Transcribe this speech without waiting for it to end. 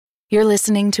You're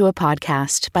listening to a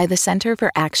podcast by the Center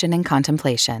for Action and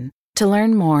Contemplation. To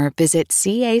learn more, visit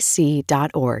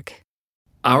cac.org.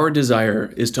 Our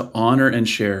desire is to honor and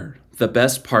share the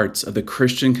best parts of the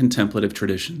Christian contemplative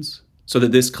traditions, so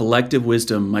that this collective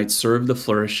wisdom might serve the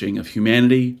flourishing of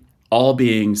humanity, all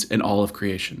beings, and all of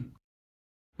creation.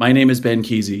 My name is Ben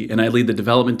Kesey, and I lead the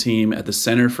development team at the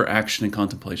Center for Action and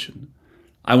Contemplation.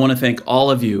 I want to thank all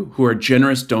of you who are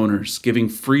generous donors, giving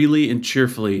freely and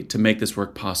cheerfully to make this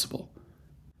work possible.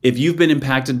 If you've been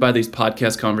impacted by these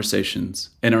podcast conversations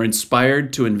and are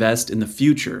inspired to invest in the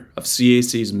future of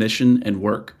CAC's mission and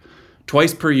work,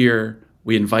 twice per year,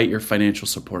 we invite your financial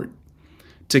support.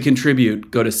 To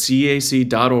contribute, go to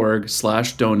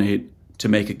cac.org/donate to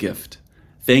make a gift.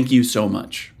 Thank you so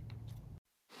much.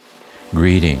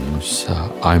 Greetings,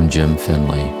 I'm Jim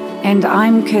Finley. And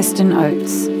I'm Kirsten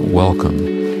Oates. Welcome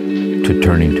to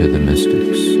Turning to the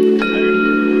Mystics.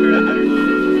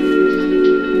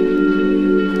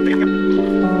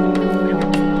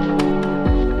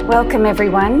 Welcome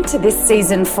everyone to this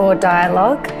Season 4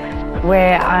 dialogue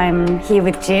where I'm here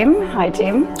with Jim. Hi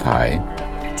Jim. Hi.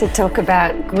 To talk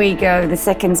about Guigo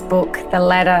II's book, The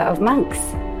Ladder of Monks,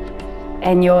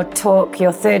 and your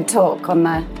third talk on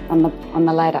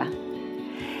the ladder.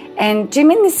 And Jim,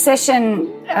 in this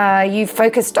session, you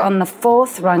focused on the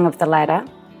fourth rung of the ladder.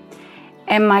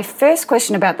 And my first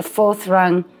question about the fourth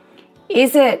rung,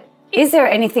 is there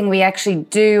anything we actually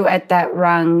do at that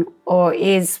rung, or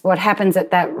is what happens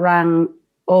at that rung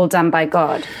all done by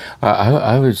God?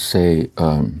 I would say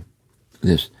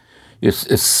this: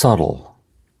 it's subtle.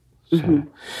 So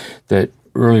that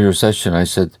earlier session I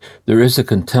said there is a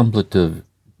contemplative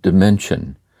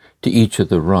dimension to each of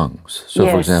the rungs. So,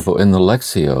 yes. For example, in the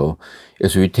Lectio,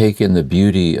 as we take in the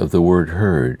beauty of the word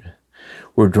heard,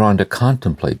 we're drawn to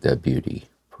contemplate that beauty,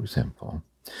 for example.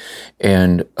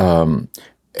 And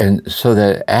so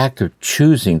that act of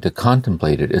choosing to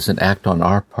contemplate it is an act on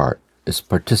our part. It's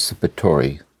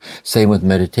participatory. Same with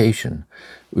meditation.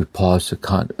 We pause to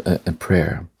in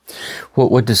prayer.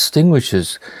 What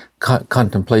distinguishes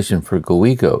contemplation for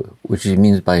Guigo, which he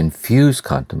means by infused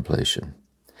contemplation,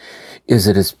 is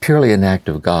that it's purely an act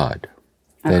of God.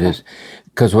 Okay. That is,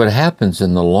 because what happens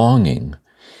in the longing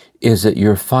is that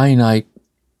your finite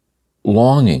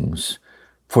longings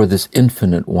for this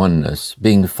infinite oneness,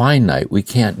 being finite, we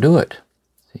can't do it.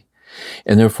 See?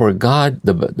 And therefore God,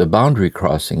 the boundary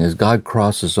crossing is God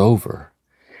crosses over,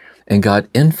 and God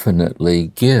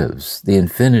infinitely gives the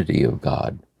infinity of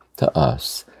God to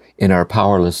us in our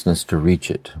powerlessness to reach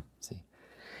it.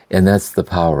 And that's the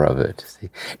power of it. See?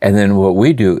 And then what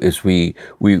we do is we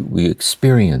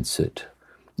experience it.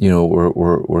 You know,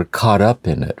 we're caught up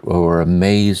in it, or we're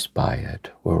amazed by it,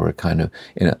 or we're kind of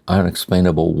in an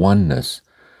unexplainable oneness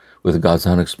with God's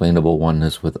unexplainable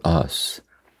oneness with us,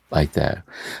 like that.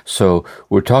 So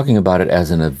we're talking about it as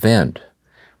an event,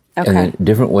 okay. And then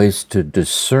different ways to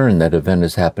discern that event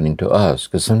is happening to us,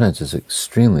 because sometimes it's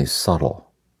extremely subtle.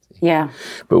 Yeah.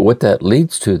 But what that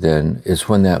leads to then is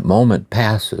when that moment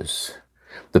passes,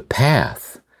 the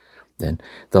path, then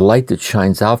the light that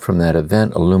shines out from that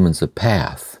event illumines the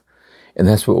path. And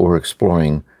that's what we're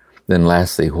exploring. Then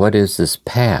lastly, what is this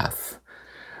path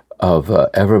of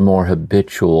ever more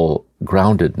habitual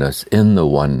groundedness in the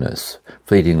oneness,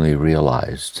 fleetingly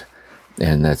realized?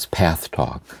 And that's path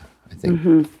talk, I think.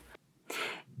 Mm-hmm.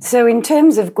 So in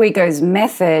terms of Guigo's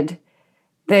method,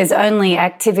 there's only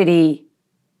activity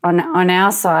on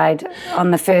our side, on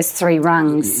the first three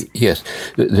rungs. Yes,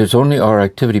 there's only our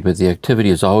activity, but the activity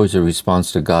is always a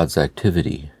response to God's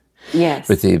activity. Yes.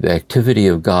 But the activity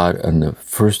of God on the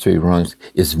first three rungs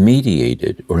is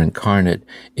mediated or incarnate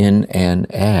in and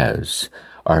as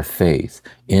our faith,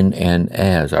 in and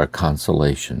as our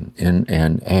consolation, in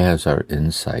and as our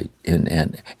insight, in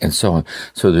and so on.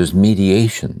 So there's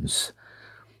mediations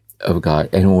of God,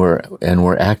 and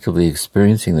we're actively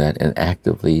experiencing that and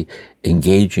actively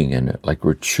engaging in it, like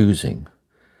we're choosing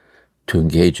to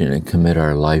engage in it and commit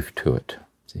our life to it.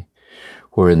 See?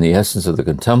 Where in the essence of the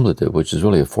contemplative, which is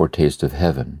really a foretaste of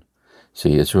heaven,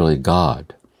 see, it's really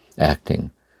God acting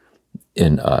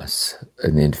in us,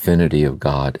 and the infinity of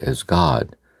God as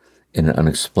God in an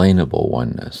unexplainable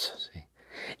oneness. See?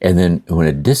 And then when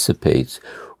it dissipates,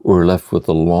 we're left with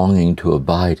the longing to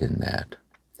abide in that.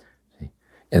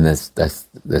 And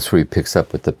that's where he picks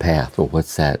up with the path. Well,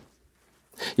 what's that?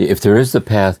 If there is the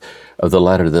path of the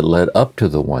ladder that led up to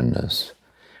the oneness,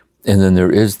 and then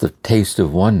there is the taste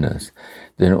of oneness,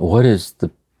 then what is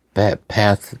the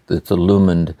path that's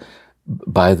illumined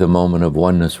by the moment of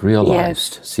oneness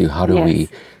realized? Yes. See, how do we,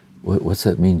 what's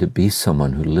that mean to be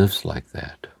someone who lives like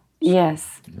that?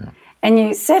 Yes. Yeah. And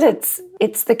you said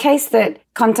it's the case that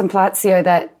contemplatio,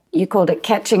 that you called it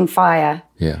catching fire,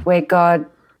 Yeah. where God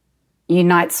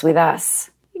unites with us.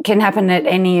 It can happen at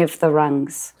any of the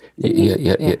rungs.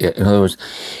 Yeah. In other words,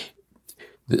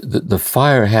 the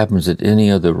fire happens at any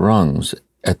of the rungs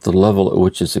at the level at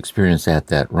which it's experienced at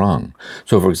that rung.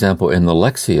 So, for example, in the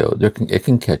Lectio, it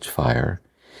can catch fire,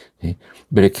 okay?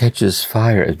 But it catches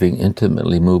fire as being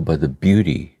intimately moved by the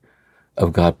beauty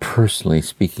of God personally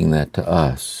speaking that to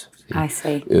us. I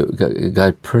see.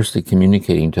 God personally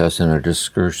communicating to us in our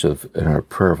discursive, in our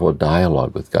prayerful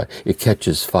dialogue with God. It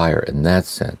catches fire in that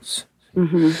sense.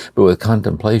 Mm-hmm. But with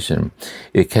contemplation,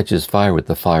 it catches fire with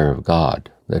the fire of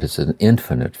God. That is an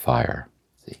infinite fire.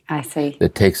 I see.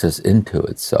 That takes us into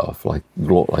itself, like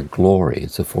glory.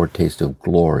 It's a foretaste of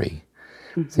glory.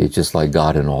 Mm-hmm. See, it's just like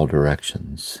God in all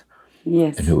directions.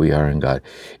 Yes. And who we are in God.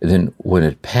 And then when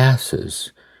it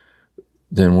passes,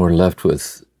 then we're left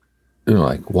with,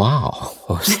 like, wow.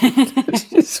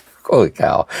 Holy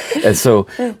cow. And so,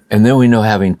 and then we know,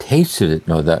 having tasted it,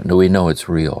 we know it's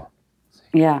real.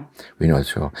 Yeah. We know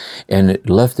it's real. And it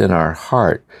left in our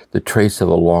heart the trace of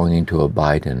a longing to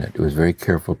abide in it. It was very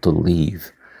careful to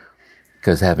leave.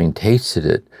 Because having tasted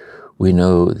it, we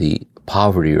know the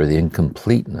poverty or the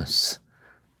incompleteness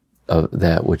of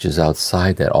that which is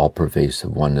outside that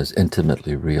all-pervasive oneness,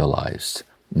 intimately realized.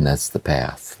 And that's the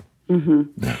path. Mm-hmm.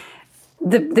 Yeah.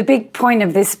 The big point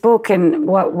of this book and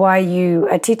why you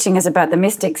are teaching us about the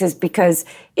mystics is because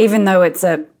even though it's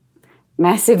a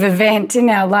massive event in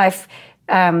our life,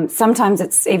 sometimes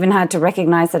it's even hard to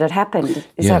recognize that it happened.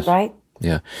 Is that right?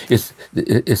 Yeah.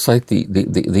 It's like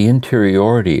the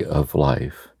interiority of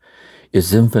life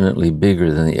is infinitely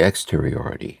bigger than the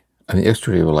exteriority. I mean, the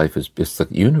exteriority of life is the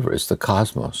universe, the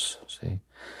cosmos, see?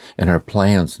 And our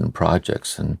plans and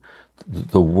projects, and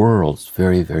the world's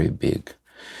very, very big.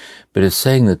 But it's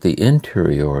saying that the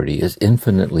interiority is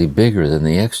infinitely bigger than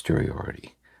the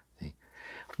exteriority, see?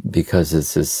 Because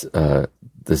it's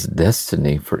this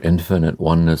destiny for infinite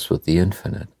oneness with the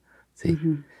infinite, see?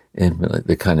 Mm-hmm. Infinitely,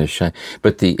 the kind of shine.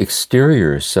 But the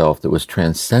exterior self that was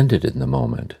transcended in the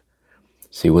moment,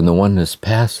 see, when the oneness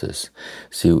passes,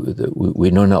 see,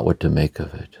 we know not what to make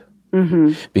of it.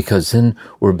 Mm-hmm. Because then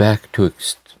we're back to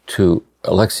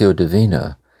Lectio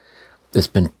Divina that's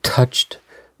been touched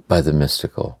by the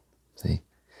mystical, see?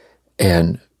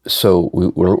 And so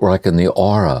we're like in the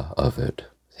aura of it,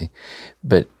 see?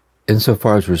 But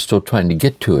insofar as we're still trying to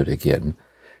get to it again,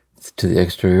 to the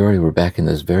exteriority, we're back in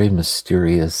this very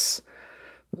mysterious,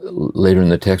 later in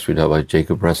the text we talk about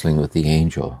Jacob wrestling with the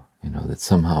angel, that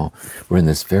somehow we're in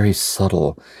this very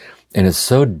subtle, and it's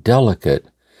so delicate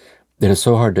that it's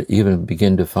so hard to even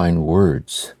begin to find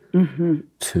words mm-hmm.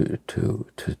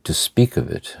 to speak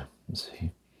of it,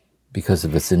 see, because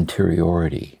of its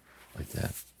interiority like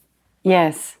that.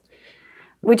 Yes.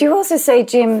 Would you also say,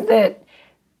 Jim, that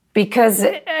because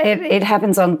it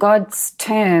happens on God's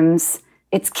terms,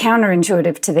 it's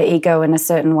counterintuitive to the ego in a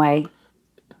certain way?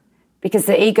 Because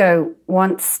the ego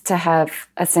wants to have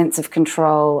a sense of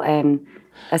control, and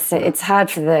it's hard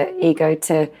for the ego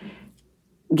to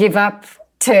give up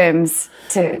terms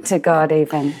to God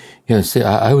even. Yeah, see,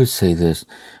 I would say this.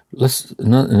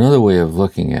 Another way of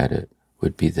looking at it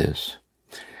would be this.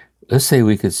 Let's say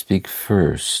we could speak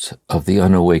first of the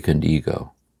unawakened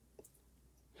ego.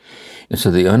 And so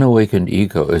the unawakened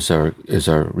ego is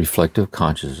our reflective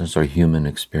consciousness, our human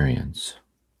experience.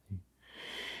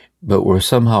 But we're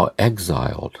somehow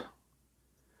exiled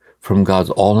from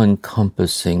God's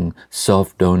all-encompassing,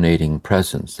 self-donating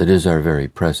presence that is our very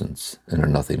presence and our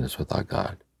nothingness without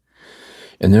God.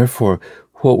 And therefore,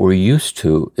 what we're used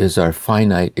to is our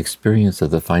finite experience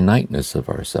of the finiteness of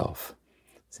ourself.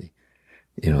 See,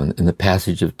 in the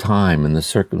passage of time and the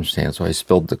circumstance, I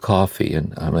spilled the coffee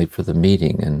and I'm late for the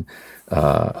meeting and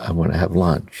I want to have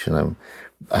lunch and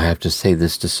I have to say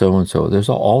this to so-and-so. There's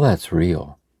all that's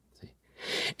real.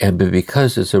 But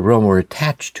because it's a realm, we're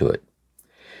attached to it.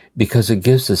 Because it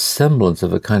gives a semblance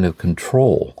of a kind of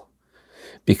control.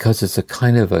 Because it's a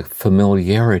kind of a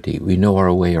familiarity. We know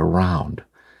our way around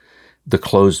the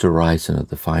closed horizon of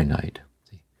the finite.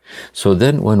 So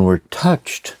then when we're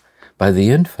touched by the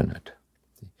infinite,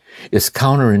 it's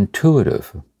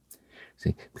counterintuitive.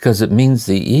 See, because it means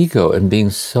the ego, and being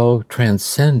so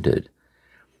transcended,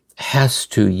 has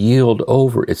to yield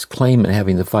over its claim and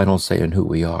having the final say in who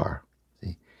we are.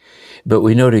 See? But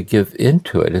we know to give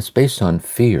into it, it's based on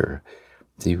fear.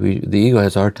 See, the ego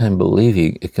has a hard time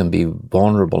believing it can be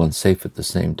vulnerable and safe at the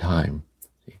same time.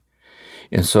 See?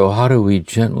 And so how do we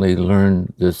gently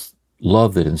learn this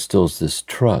love that instills this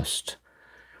trust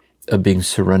of being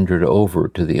surrendered over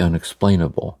to the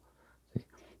unexplainable?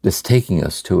 That's taking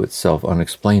us to itself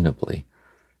unexplainably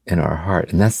in our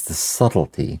heart. And that's the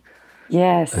subtlety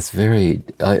Yes. It's very,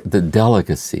 the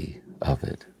delicacy of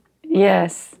it.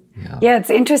 Yes. Yeah, it's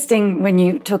interesting when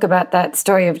you talk about that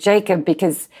story of Jacob,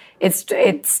 because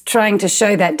it's trying to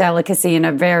show that delicacy in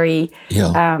a very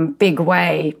big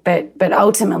way, but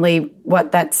ultimately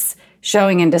what that's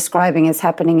showing and describing is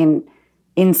happening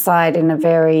inside in a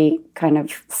very kind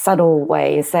of subtle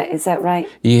way. Is that right?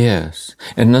 Yes.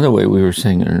 And another way we were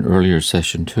saying in an earlier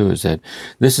session too is that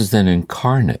this is then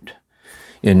incarnate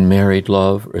in married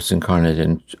love, or it's incarnate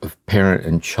in parent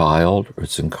and child, or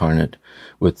it's incarnate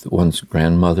with one's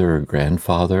grandmother or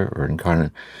grandfather, or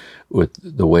incarnate with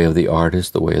the way of the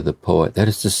artist, the way of the poet. That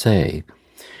is to say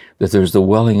that there's the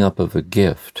welling up of a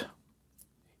gift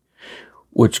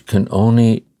which can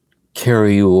only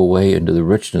carry you away into the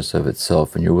richness of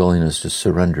itself and your willingness to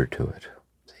surrender to it.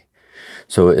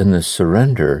 So in the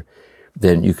surrender,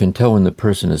 then you can tell when the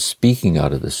person is speaking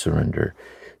out of the surrender,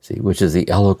 which is the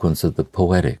eloquence of the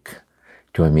poetic.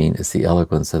 Do I mean? It's the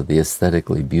eloquence of the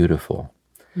aesthetically beautiful.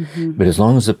 Mm-hmm. But as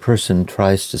long as the person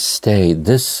tries to stay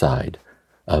this side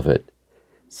of it,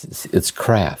 it's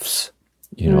crafts.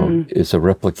 It's a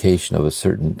replication of a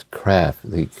certain craft.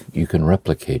 You can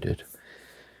replicate it.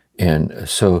 And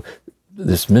so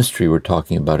this mystery we're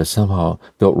talking about is somehow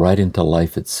built right into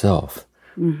life itself.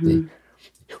 Mm-hmm.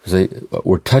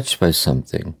 We're touched by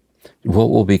something.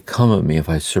 What will become of me if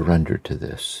I surrender to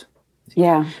this?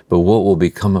 Yeah. But what will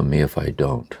become of me if I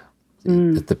don't?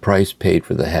 That the price paid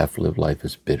for the half-lived life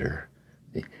is bitter.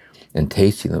 And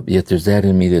tasting them. Yet there's that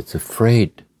in me that's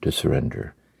afraid to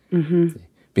surrender. Mm-hmm.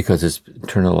 Because it's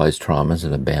internalized traumas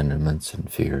and abandonments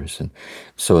and fears. And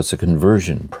so it's a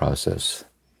conversion process,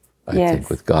 I think,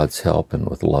 with God's help and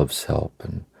with love's help,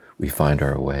 and we find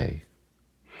our way.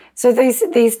 So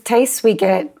these tastes we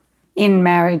get in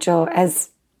marriage or as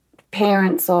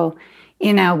parents or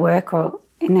in our work or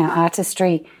in our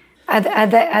artistry, are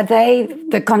they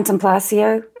the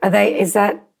contemplatio? Is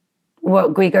that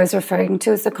what Guigo's referring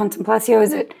to as the contemplatio?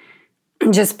 Is it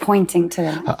just pointing to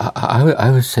that?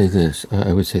 I would say this.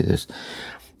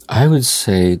 I would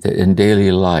say that in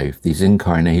daily life, these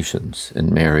incarnations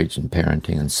in marriage and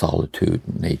parenting and solitude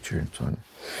and nature and so on,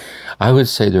 I would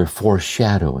say they're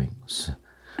foreshadowings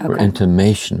or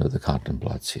intimation of the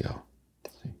contemplatio.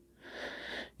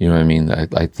 You know what I mean?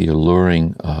 Like the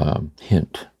alluring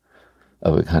hint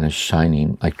of a kind of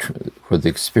shining, where the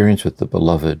experience with the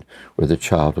beloved or the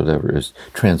child, whatever, is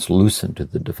translucent to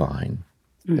the divine.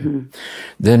 Mm-hmm.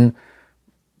 Then,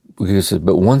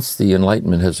 but once the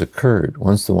enlightenment has occurred,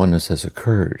 once the oneness has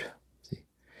occurred,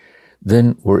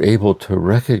 then we're able to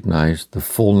recognize the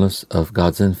fullness of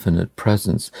God's infinite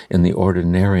presence in the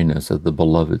ordinariness of the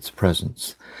beloved's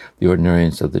presence, the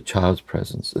ordinariness of the child's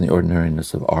presence, and the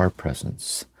ordinariness of our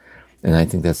presence. And I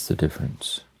think that's the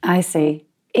difference. I see.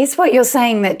 Is what you're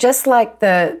saying that just like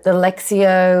the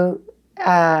Lectio,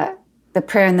 the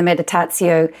prayer and the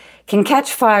meditatio can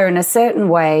catch fire in a certain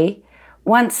way,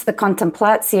 once the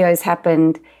contemplatio's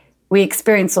happened, we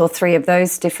experience all three of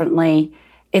those differently.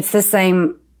 It's the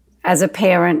same as a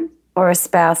parent or a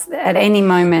spouse. At any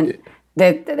moment,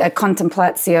 a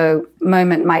contemplatio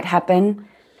moment might happen,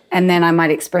 and then I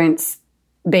might experience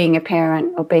being a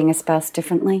parent or being a spouse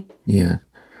differently. Yeah.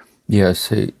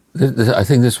 Yes. I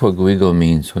think this is what Guigo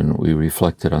means when we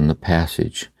reflected on the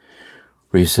passage,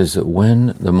 where he says that when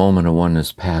the moment of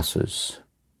oneness passes,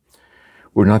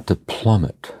 we're not to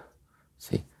plummet,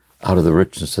 out of the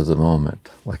richness of the moment,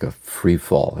 like a free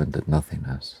fall into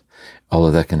nothingness. Although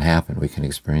that can happen, we can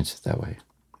experience it that way.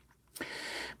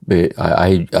 But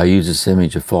I use this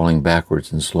image of falling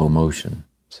backwards in slow motion,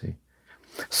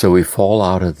 So we fall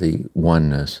out of the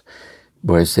oneness,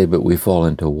 but I say, but we fall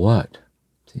into what?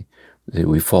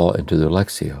 We fall into the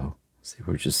Lectio.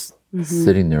 We're just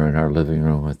sitting there in our living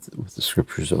room with the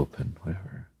scriptures open,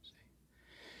 whatever.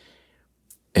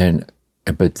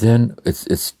 But then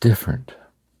it's different,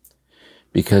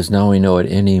 because now we know at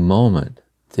any moment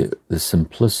the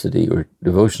simplicity or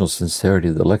devotional sincerity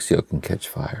of the Lectio can catch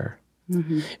fire.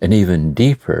 Mm-hmm. And even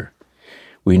deeper,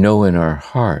 we know in our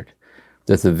heart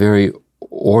that the very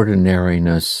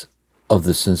ordinariness of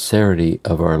the sincerity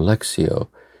of our Lectio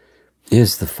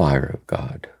is the fire of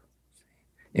God,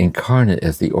 incarnate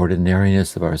as the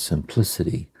ordinariness of our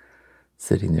simplicity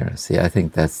sitting there. See, I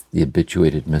think that's the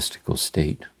habituated mystical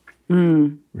state,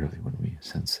 really, when we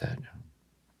sense that.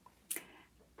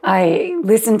 I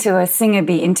listened to a singer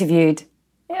be interviewed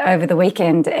over the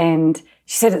weekend, and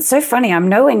she said, it's so funny, I'm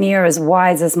nowhere near as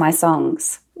wise as my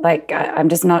songs. Like, I'm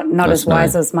just not as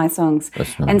wise as my songs.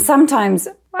 And sometimes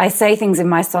I say things in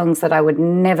my songs that I would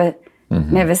never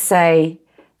say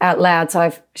out loud.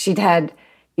 So she'd had,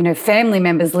 family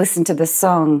members listen to the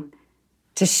song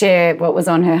to share what was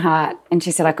on her heart. And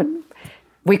she said,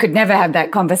 we could never have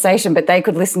that conversation, but they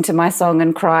could listen to my song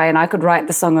and cry, and I could write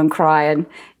the song and cry. And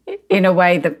in a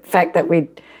way, the fact that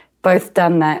we'd both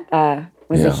done that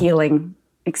was a healing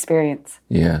experience.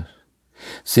 Yeah.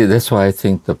 See, that's why I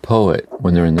think the poet,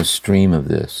 when they're in the stream of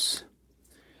this,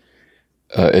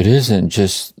 it isn't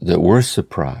just that we're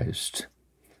surprised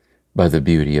by the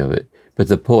beauty of it, but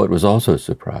the poet was also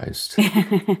surprised,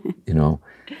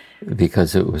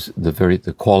 because it was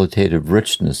the qualitative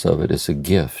richness of it is a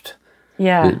gift.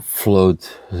 Yeah. It flowed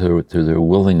through their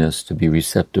willingness to be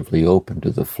receptively open to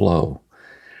the flow.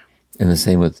 And the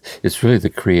same with, it's really the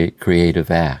creative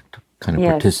act, kind of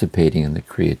participating in the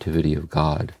creativity of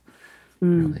God.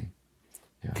 Really.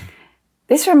 Yeah.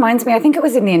 This reminds me, I think it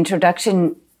was in the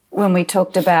introduction when we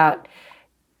talked about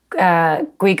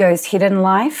Guigo's hidden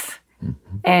life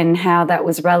and how that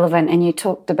was relevant, and you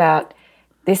talked about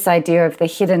this idea of the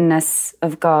hiddenness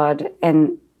of God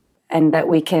and that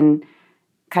we can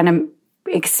kind of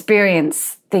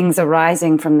experience things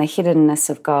arising from the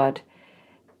hiddenness of God.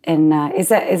 And is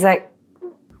that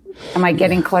am I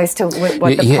getting close to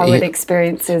what the poet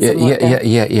experiences?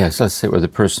 Yes. Let's say, or the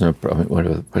person, or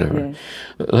whatever. Yeah.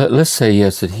 Let's say,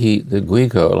 yes, that the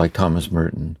Guigo, like Thomas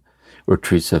Merton, or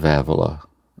Teresa of Avila,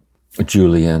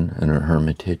 Julian and her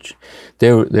hermitage,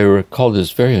 they were called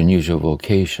this very unusual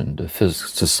vocation to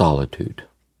solitude,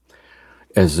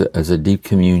 as a deep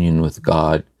communion with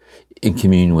God, in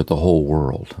communion with the whole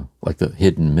world, like the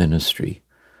hidden ministry,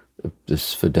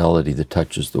 this fidelity that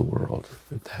touches the world.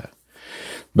 That.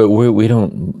 But we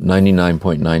don't,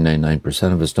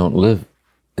 99.999% of us don't live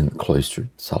in cloistered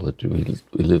solitude.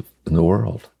 We live in the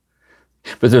world.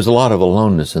 But there's a lot of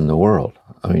aloneness in the world.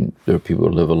 I mean, there are people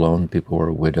who live alone, people who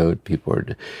are widowed,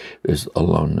 there's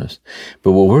aloneness.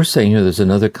 But what we're saying here, there's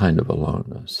another kind of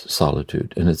aloneness,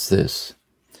 solitude, and it's this,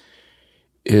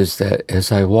 is that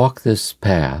as I walk this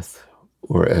path,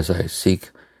 or as I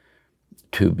seek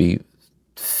to be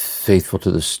faithful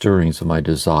to the stirrings of my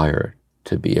desire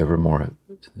to be ever more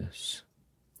this,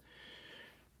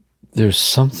 there's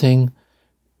something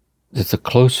that the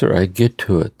closer I get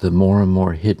to it, the more and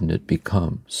more hidden it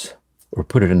becomes. Or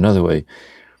put it another way,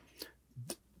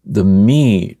 the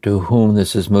me to whom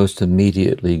this is most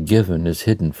immediately given is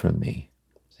hidden from me.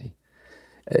 See?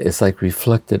 It's like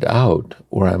reflected out,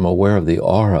 where I'm aware of the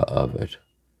aura of it.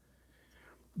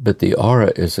 But the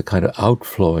aura is a kind of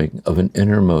outflowing of an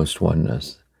innermost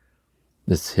oneness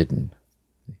that's hidden.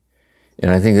 And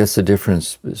I think that's the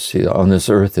difference. See, on this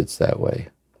earth, it's that way.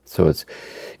 So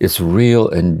it's real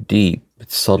and deep,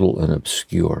 it's subtle and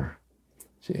obscure.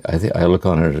 See, I think I look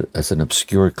on it as an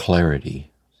obscure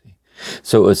clarity. See?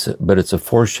 So it's a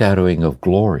foreshadowing of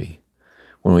glory.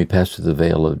 When we pass through the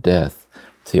veil of death,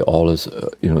 see, all is,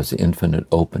 it's infinite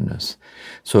openness.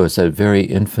 So it's that very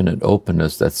infinite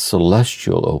openness, that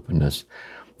celestial openness,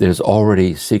 that is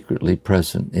already secretly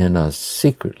present in us,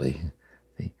 secretly.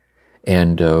 See?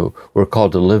 And we're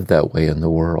called to live that way in the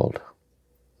world.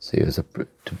 See,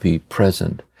 to be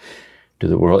present to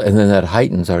the world. And then that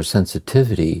heightens our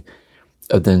sensitivity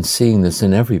of then seeing this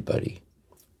in everybody,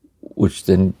 which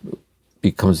then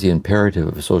becomes the imperative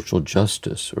of social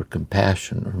justice or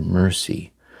compassion or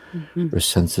mercy or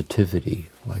sensitivity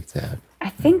like that. I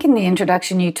think in the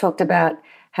introduction you talked about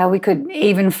how we could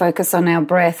even focus on our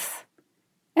breath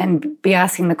and be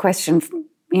asking the question,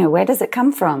 where does it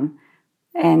come from?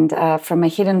 And from a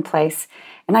hidden place.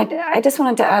 And I just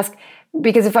wanted to ask,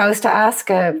 because if I was to ask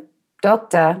a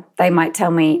doctor, they might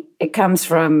tell me it comes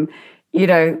from,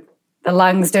 the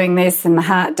lungs doing this and the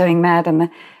heart doing that. And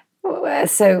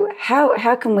so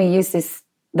how can we use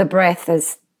the breath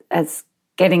as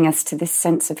getting us to this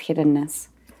sense of hiddenness?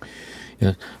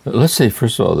 Yeah. Let's say,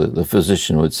 first of all, the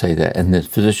physician would say that, and the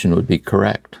physician would be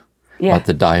correct about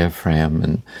the diaphragm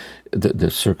and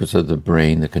the circuits of the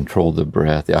brain that control the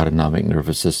breath, the autonomic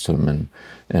nervous system,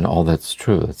 and all that's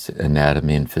true. It's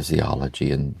anatomy and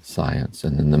physiology and science,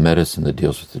 and then the medicine that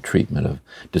deals with the treatment of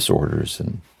disorders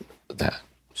and that.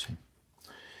 See.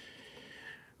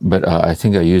 But I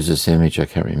think I used this image, I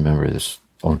can't remember, this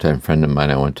long-time friend of mine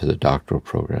I went to the doctoral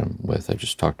program with, I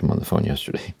just talked to him on the phone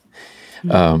yesterday,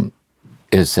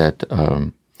 is that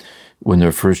when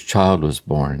their first child was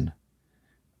born,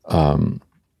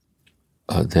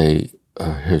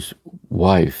 his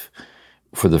wife,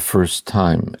 for the first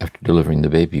time after delivering the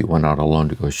baby, went out alone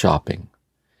to go shopping.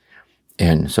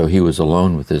 And so he was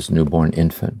alone with his newborn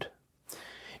infant.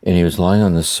 And he was lying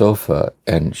on the sofa,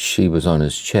 and she was on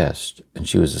his chest, and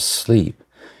she was asleep,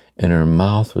 and her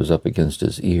mouth was up against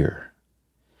his ear.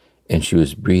 And she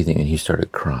was breathing, and he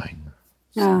started crying.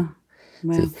 Oh,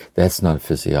 wow. See, that's not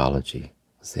physiology.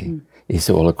 See? He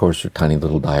said, well, of course, your tiny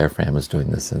little diaphragm is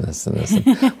doing this and this and this.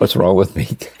 And what's wrong with me?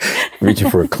 reaching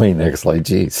for a Kleenex, like,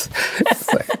 geez,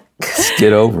 it's like,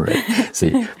 get over it.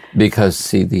 See,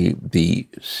 because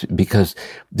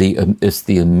it's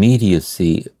the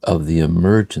immediacy of the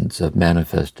emergence of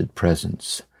manifested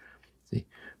presence. See,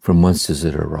 from whence does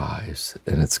it arise?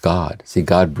 And it's God. See,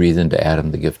 God breathed into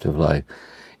Adam the gift of life.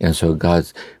 And so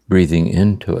God's breathing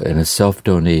into it in a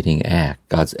self-donating act.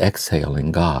 God's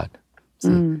exhaling God,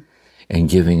 see, and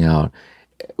giving out,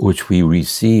 which we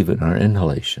receive in our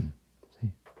inhalation.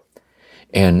 See?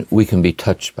 And we can be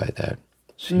touched by that.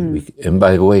 See, and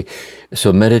by the way,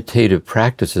 so meditative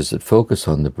practices that focus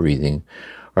on the breathing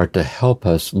are to help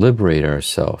us liberate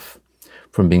ourselves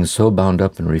from being so bound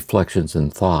up in reflections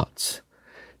and thoughts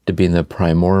to be in the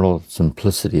primordial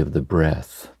simplicity of the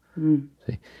breath.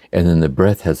 See? And then the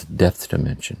breath has a depth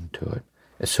dimension to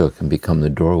it, so it can become the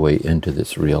doorway into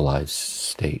this realized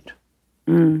state.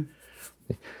 And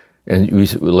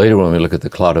later when we look at the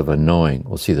cloud of unknowing,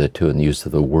 we'll see that too in the use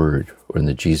of a word, or in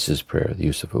the Jesus prayer, the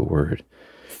use of a word.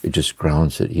 It just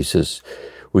grounds it. He says,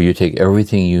 where you take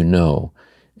everything you know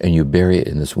and you bury it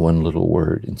in this one little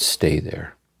word and stay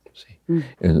there. See?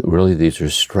 And really these are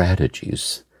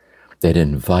strategies that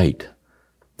invite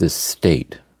this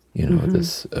state, you know,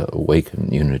 this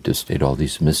awakened unitive state all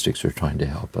these mystics are trying to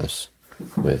help us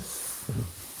with.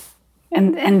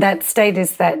 And that state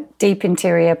is that deep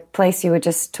interior place you were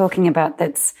just talking about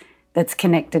that's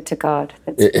connected to God.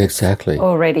 That's exactly.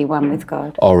 Already one with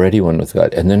God. Already one with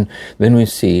God. And then we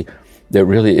see that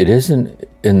really it isn't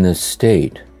in this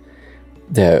state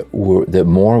that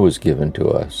more was given to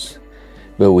us,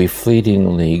 but we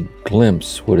fleetingly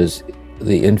glimpse what is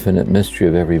the infinite mystery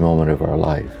of every moment of our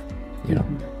life. You know,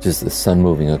 just the sun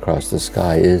moving across the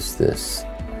sky is this,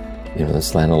 you know, the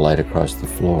slant of light across the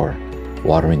floor,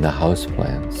 watering the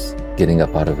houseplants, getting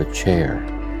up out of a chair,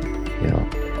 you know.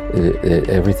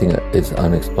 Everything is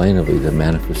unexplainably the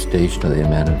manifestation of the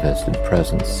manifested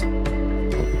presence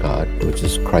of God, which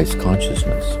is Christ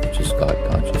consciousness, which is God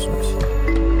consciousness.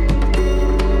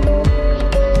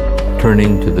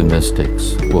 Turning to the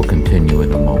mystics will continue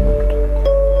in a moment.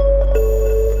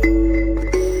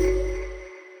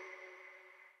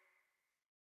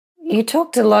 You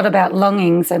talked a lot about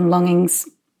longings and longings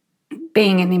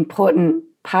being an important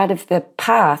part of the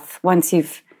path once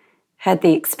you've had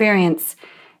the experience.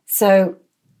 So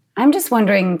I'm just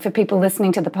wondering, for people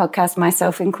listening to the podcast,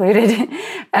 myself included,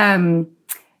 I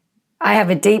have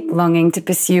a deep longing to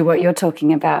pursue what you're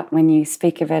talking about. When you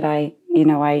speak of it, I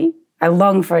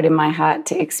long for it in my heart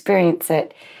to experience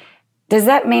it. Does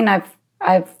that mean I've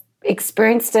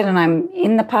experienced it and I'm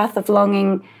in the path of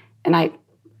longing, and I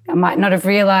might not have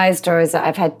realized, or is it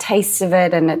I've had tastes of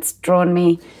it and it's drawing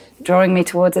me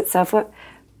towards itself? What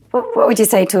would you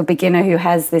say to a beginner who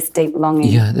has this deep longing?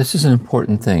 Yeah, this is an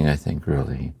important thing, I think,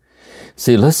 really.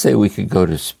 See, let's say we could go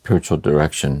to spiritual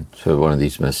direction to one of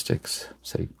these mystics,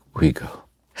 say Guigo,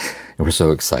 and we're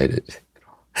so excited.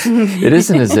 It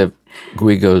isn't as if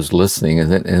Guigo's listening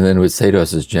and then would say to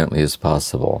us as gently as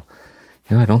possible,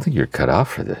 you know, I don't think you're cut out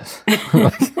for this.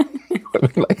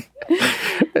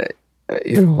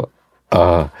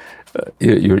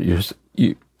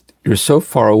 You're so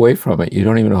far away from it, you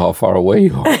don't even know how far away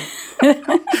you are.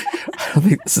 I don't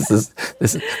think this is.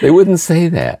 They wouldn't say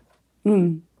that.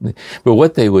 But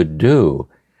what they would do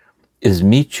is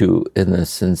meet you in the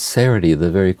sincerity of the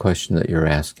very question that you're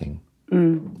asking.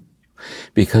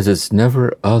 Because it's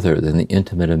never other than the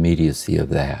intimate immediacy of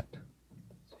that.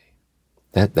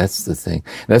 That's the thing.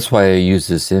 That's why I use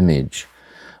this image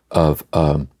of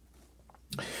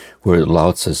where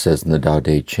Lao Tzu says in the Tao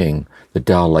Te Ching, the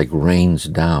Tao like rains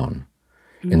down,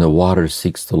 and the water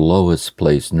seeks the lowest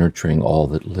place, nurturing all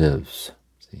that lives.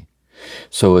 See?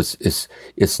 So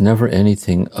it's never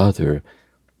anything other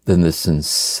than the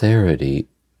sincerity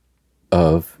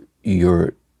of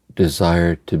your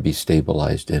desire to be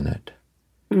stabilized in it.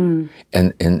 And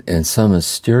in some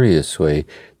mysterious way,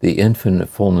 the infinite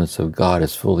fullness of God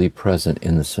is fully present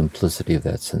in the simplicity of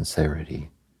that sincerity.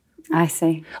 I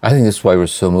see. I think that's why we're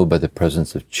so moved by the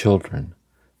presence of children.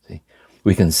 See,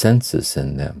 we can sense this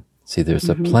in them. See, there's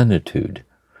a plenitude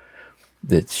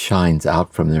that shines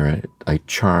out from their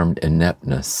charmed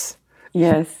ineptness.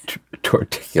 Yes. To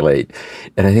articulate.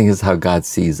 And I think it's how God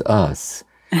sees us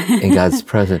in God's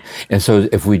presence. And so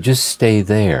if we just stay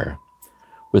there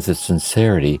with the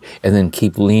sincerity and then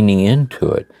keep leaning into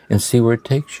it and see where it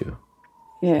takes you.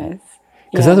 Yes.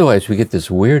 Because otherwise we get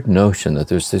this weird notion that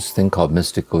there's this thing called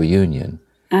mystical union.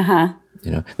 You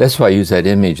know, that's why I use that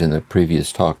image in the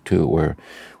previous talk too, where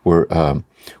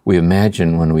we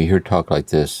imagine when we hear talk like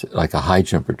this, like a high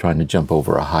jumper trying to jump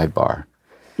over a high bar.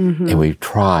 And we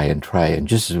try, and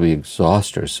just as we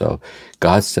exhaust ourselves,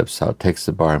 God steps out, takes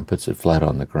the bar, and puts it flat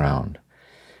on the ground.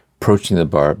 Approaching the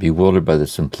bar, bewildered by the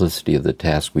simplicity of the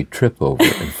task, we trip over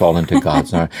and fall into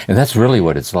God's arms. And that's really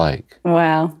what it's like.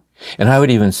 Wow. And I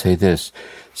would even say this.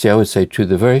 See, I would say, to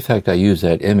the very fact I use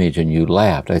that image and you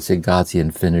laughed, I'd say God's the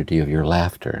infinity of your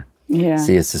laughter. Yeah.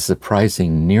 See, it's a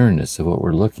surprising nearness of what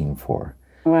we're looking for.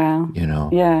 Wow. You know?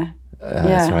 Yeah.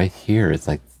 It's right here. It's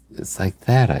like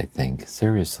that, I think.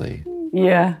 Seriously.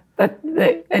 Yeah.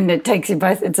 And it takes you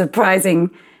both. It's a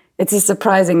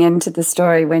surprising end to the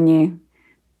story when you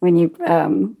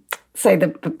say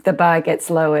the bar gets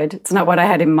lowered. It's not what I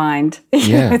had in mind.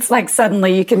 Yeah. It's like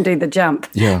suddenly you can do the jump.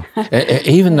 Yeah.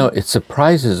 Even though it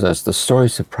surprises us, the story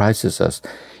surprises us,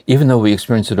 even though we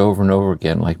experience it over and over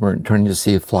again, like we're turning to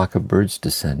see a flock of birds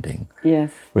descending.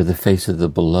 Yes. Or the face of the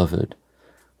beloved.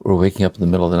 We're waking up in the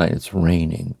middle of the night, it's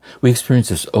raining. We experience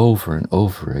this over and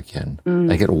over again.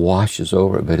 Like it washes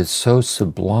over, but it's so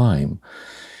sublime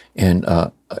and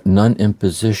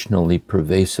non-impositionally,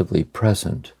 pervasively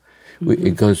present.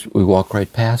 We walk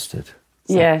right past it.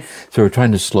 Yes. So we're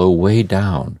trying to slow way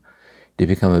down to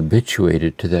become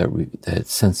habituated to that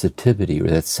sensitivity or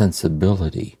that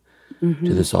sensibility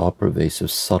to this all-pervasive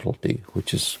subtlety,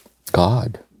 which is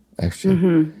God,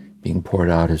 actually, being poured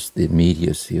out as the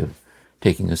immediacy of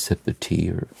taking a sip of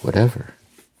tea or whatever.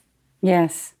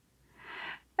 Yes.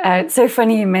 It's so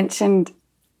funny you mentioned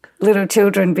little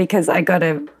children, because I got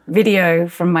a video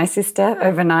from my sister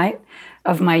overnight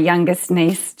of my youngest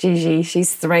niece, Gigi.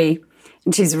 She's 3,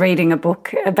 and she's reading a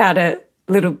book about a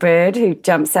little bird who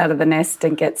jumps out of the nest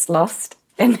and gets lost.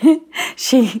 And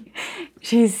she's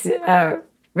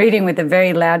reading with a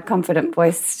very loud, confident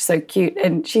voice, so cute.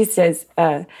 And she says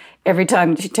every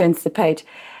time she turns the page,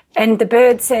 and the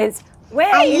bird says,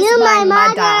 "Where is my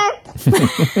mother?"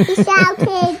 He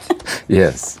shouted.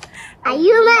 Yes. Are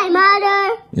you my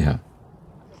mother? Yeah.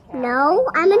 No,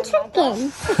 I'm a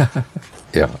chicken.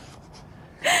 Yeah.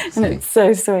 And it's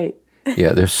so sweet.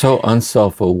 Yeah, they're so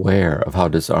unself-aware of how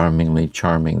disarmingly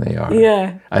charming they are.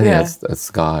 Yeah. I think that's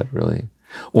God, really.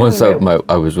 Once I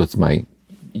was with my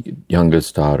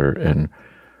youngest daughter, and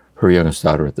her youngest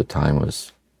daughter at the time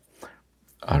was,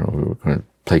 I don't know, we were going to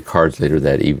play cards later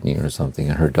that evening or something,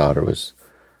 and her daughter was,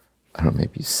 I don't know,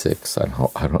 maybe 6. I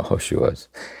don't know how she was.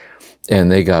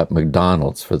 And they got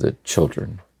McDonald's for the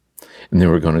children. And they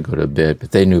were going to go to bed,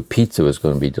 but they knew pizza was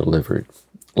going to be delivered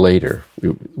later. We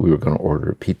were going to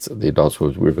order pizza. The adults we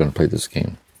were going to play this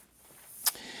game.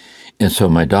 And so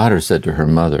my daughter said to her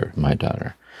mother, my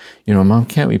daughter, Mom,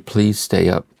 can't we please stay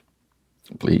up?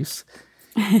 Please?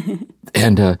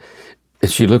 And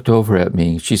she looked over at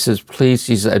me. She says, please.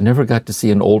 She says, I never got to see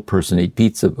an old person eat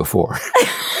pizza before.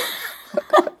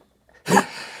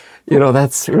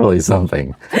 That's really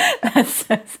something.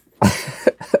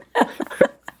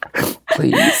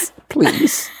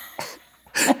 Please.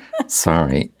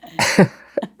 Sorry.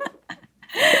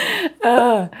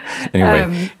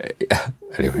 Anyway,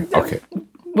 okay.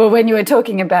 Well, when you were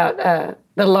talking about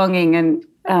the longing and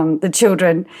the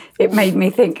children, it made me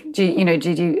think,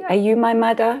 Gigi, are you my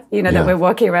mother? That we're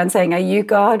walking around saying, are you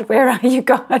God? Where are you,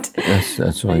 God?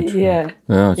 That's really true. Yeah.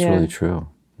 No, it's really true.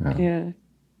 Yeah.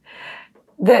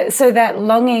 So that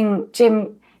longing,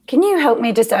 Jim, can you help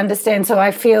me just understand? So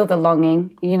I feel the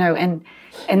longing,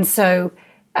 and so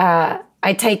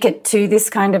I take it to this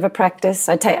kind of a practice.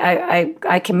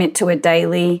 I commit to a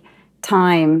daily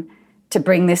time to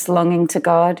bring this longing to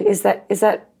God. Is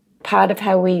that part of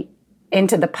how we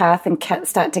enter the path and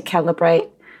start to calibrate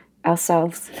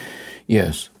ourselves?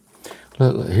 Yes.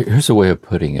 Here's a way of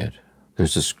putting it.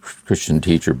 There's this Christian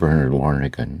teacher, Bernard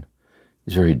Lonergan.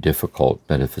 He's a very difficult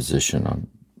metaphysician on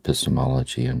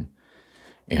epistemology, and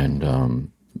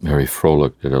Mary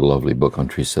Froelich did a lovely book on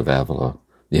Teresa of Avila,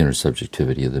 The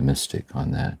Intersubjectivity of the Mystic, on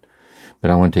that.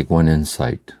 But I want to take one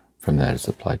insight from that as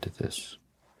applied to this.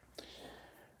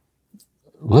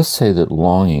 Let's say that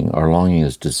our longing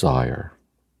is desire.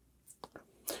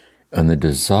 And the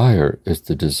desire is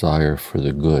the desire for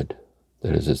the good.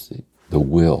 That is, it's the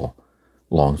will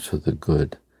longs for the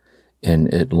good.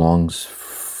 And it longs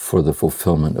for the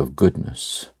fulfillment of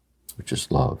goodness, which is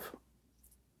love.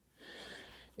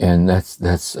 And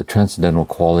that's a transcendental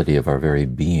quality of our very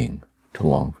being, to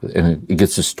long for it. And it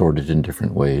gets distorted in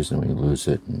different ways, and we lose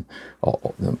it, and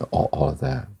all of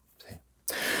that. See?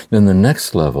 Then the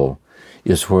next level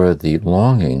is where the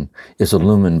longing is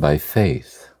illumined by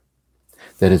faith.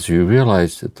 That is, we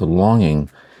realize that the longing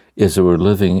is that we're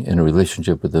living in a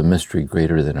relationship with a mystery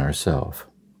greater than ourselves.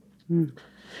 And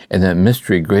that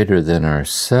mystery greater than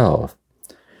ourselves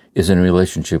is in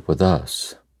relationship with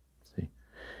us. See?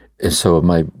 And so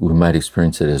we might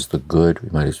experience it as the good, we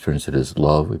might experience it as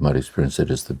love, we might experience it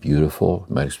as the beautiful,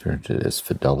 we might experience it as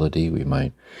fidelity,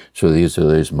 so these are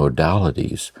those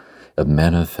modalities of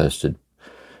manifested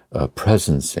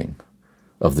presencing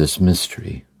of this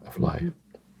mystery of life,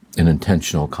 an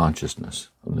intentional consciousness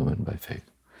illumined by faith.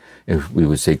 If we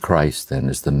would say Christ then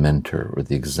is the mentor or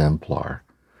the exemplar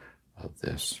of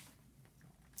this.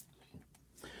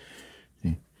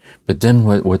 But then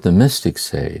what the mystics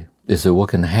say is that what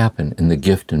can happen in the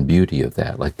gift and beauty of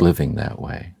that, like living that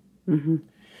way. Mm-hmm.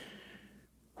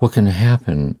 What can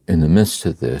happen in the midst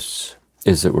of this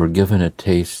is that we're given a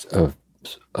taste of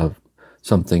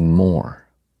something more.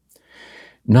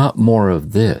 Not more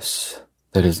of this,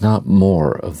 that is not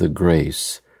more of the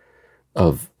grace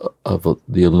of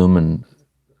the illumined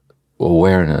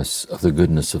awareness of the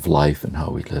goodness of life and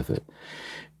how we live it,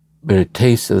 but a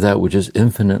taste of that which is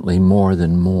infinitely more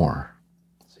than more.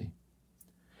 See?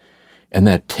 And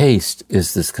that taste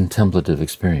is this contemplative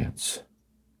experience.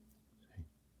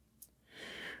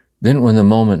 Then when the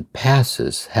moment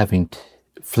passes, having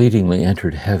fleetingly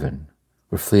entered heaven,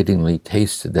 or fleetingly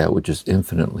tasted that which is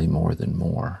infinitely more than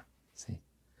more, see?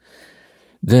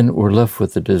 Then we're left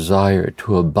with the desire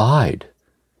to abide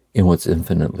in what's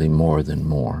infinitely more than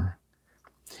more,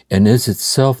 and is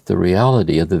itself the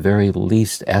reality of the very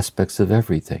least aspects of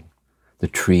everything, the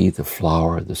tree, the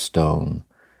flower, the stone,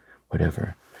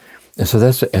 whatever. And so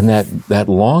that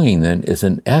longing then is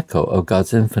an echo of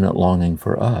God's infinite longing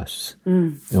for us.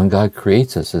 When God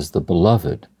creates us as the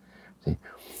beloved, see,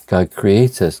 God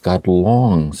creates us, God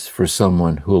longs for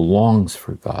someone who longs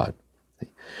for God. See,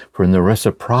 for in the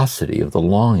reciprocity of the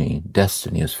longing,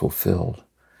 destiny is fulfilled.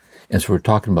 And so we're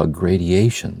talking about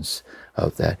gradations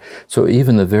of that. So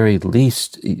even the very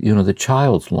least, the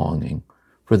child's longing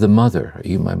for the mother. Are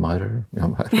you my mother?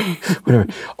 Whatever.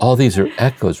 All these are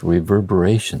echoes,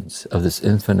 reverberations of this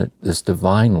infinite, this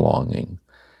divine longing.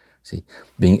 See,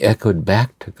 being echoed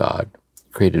back to God,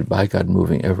 created by God,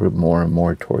 moving ever more and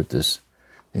more toward this.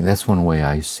 And that's one way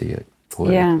I see it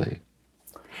poetically.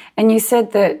 Yeah. And you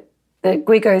said that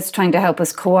Guigo is trying to help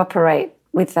us cooperate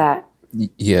with that.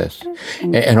 Yes.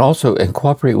 And also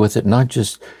cooperate with it, not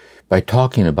just by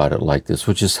talking about it like this,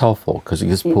 which is helpful because it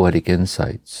gives poetic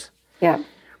insights. Yeah.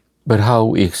 But how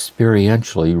we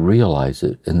experientially realize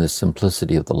it in the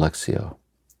simplicity of the Lectio.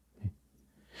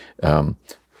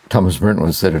 Thomas Merton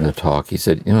once said in a talk, he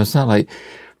said, it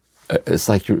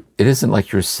isn't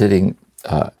like you're sitting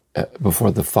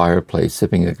before the fireplace,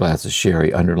 sipping a glass of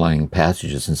sherry, underlining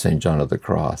passages in St. John of the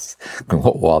Cross. Going,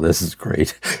 oh, wow, this is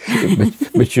great.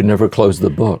 but you never close the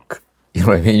book. You know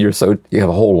what I mean? You have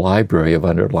a whole library of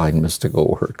underlined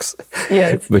mystical works.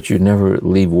 Yes. But you never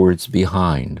leave words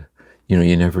behind.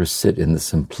 You never sit in the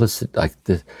simplicity, like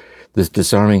this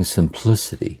disarming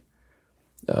simplicity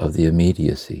of the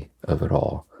immediacy of it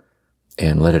all,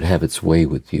 and let it have its way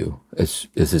with you as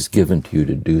is given to you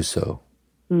to do so.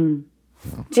 Mm.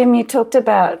 Jim, you talked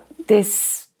about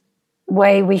this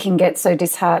way we can get so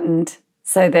disheartened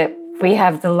so that we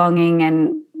have the longing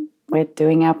and we're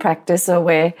doing our practice, or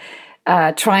we're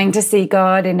trying to see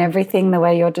God in everything the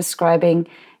way you're describing,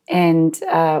 and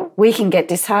we can get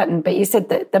disheartened. But you said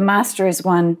that the master is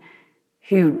one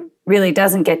who really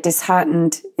doesn't get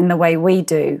disheartened in the way we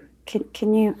do.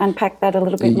 Can you unpack that a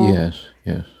little bit more?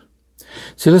 Yes.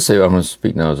 See, let's say I'm going to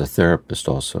speak now as a therapist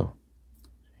also.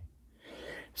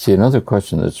 See, another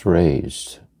question that's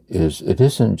raised is, it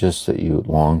isn't just that you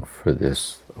long for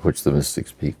this, which the mystics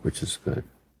speak, which is good.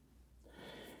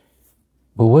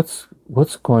 But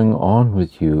what's going on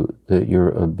with you that your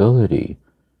ability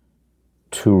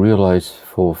to realize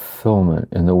fulfillment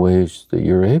in the ways that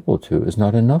you're able to is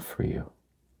not enough for you?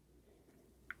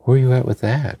 Where are you at with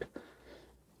that?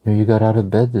 You got out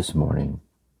of bed this morning.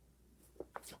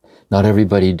 Not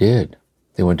everybody did.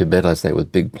 They went to bed last night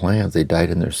with big plans. They died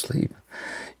in their sleep.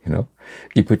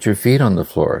 You put your feet on the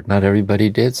floor. Not everybody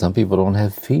did. Some people don't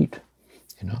have feet.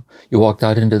 You walked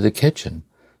out into the kitchen.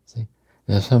 See,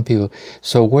 there's some people.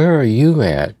 So where are you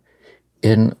at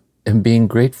in being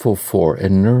grateful for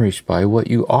and nourished by what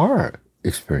you are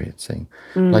experiencing?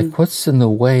 Like, what's in the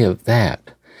way of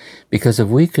that? Because if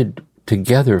we could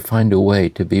together find a way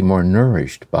to be more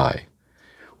nourished by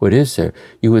what is there,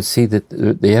 you would see that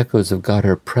the echoes of God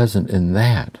are present in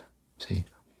that. See?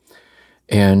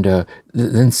 And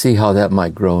then see how that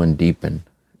might grow and deepen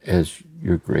as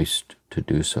you're graced to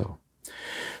do so.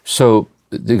 So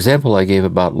the example I gave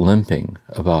about limping,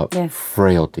 about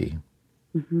frailty,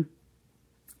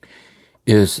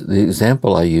 is the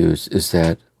example I use is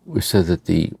that we said that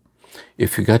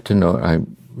if you got to know, I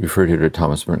referred here to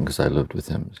Thomas Merton because I lived with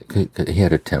him. He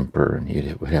had a temper and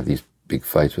he would have these big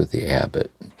fights with the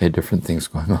abbot. He had different things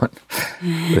going on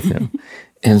with him.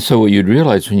 And so what you'd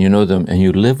realize when you know them and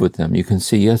you live with them, you can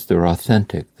see, yes, they're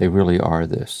authentic. They really are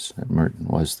this. And Merton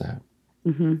was that.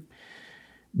 Mm-hmm.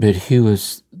 But he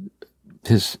was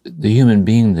the human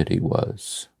being that he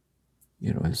was,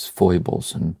 his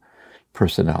foibles and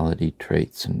personality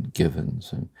traits and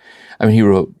givens. And I mean, he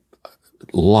wrote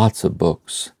lots of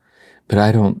books, but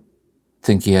I don't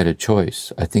think he had a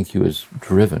choice. I think he was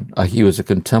driven. He was a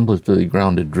contemplatively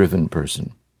grounded, driven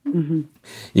person. Mm-hmm.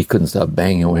 He couldn't stop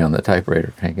banging away on the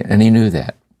typewriter, and he knew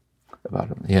that about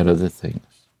him. He had other things.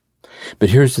 But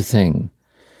here's the thing.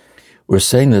 We're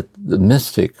saying that the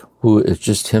mystic, who is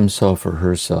just himself or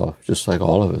herself, just like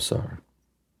all of us are,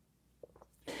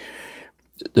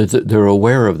 they're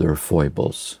aware of their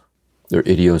foibles, their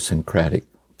idiosyncratic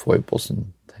foibles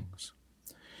and things.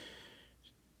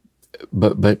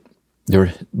 But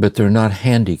they're not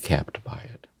handicapped by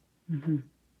it. Mm-hmm.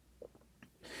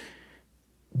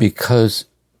 Because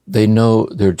they know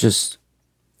they're just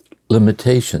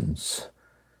limitations.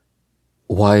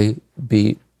 Why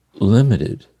be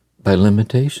limited by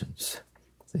limitations?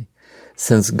 See?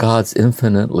 Since God's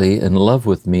infinitely in love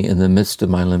with me in the midst of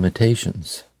my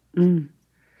limitations. Mm.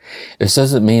 This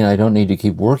doesn't mean I don't need to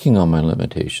keep working on my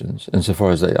limitations,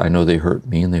 insofar as I know they hurt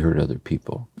me and they hurt other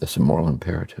people. That's a moral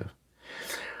imperative.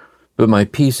 But my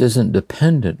peace isn't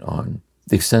dependent on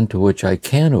the extent to which I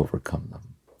can overcome them.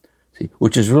 See,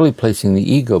 which is really placing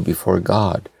the ego before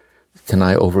God. Can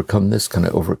I overcome this? Can I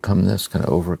overcome this? Can I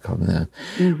overcome that?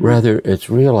 Mm-hmm. Rather, it's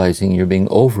realizing you're being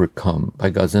overcome by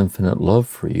God's infinite love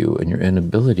for you and your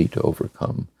inability to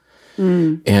overcome.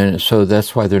 Mm. And so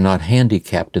that's why they're not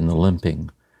handicapped in the limping.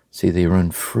 See, they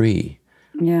run free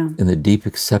in the deep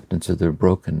acceptance of their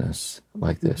brokenness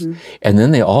like this. Mm-hmm. And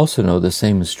then they also know the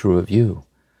same is true of you.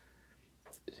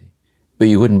 But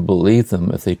you wouldn't believe them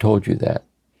if they told you that.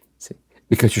 See,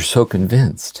 because you're so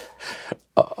convinced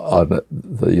on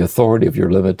the authority of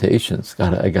your limitations.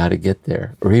 I got to get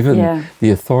there. Or even the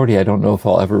authority, I don't know if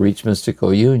I'll ever reach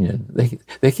mystical union.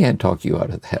 They can't talk you out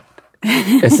of that.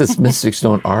 It's just mystics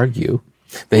don't argue.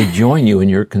 They join you in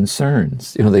your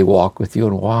concerns. They walk with you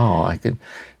and wow, I can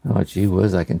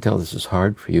tell this is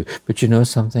hard for you. But you know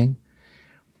something?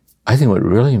 I think what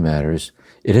really matters,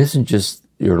 it isn't just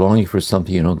you're longing for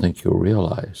something you don't think you'll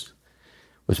realize.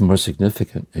 What's more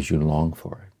significant is you long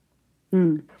for it.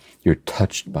 Mm. You're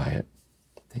touched by it.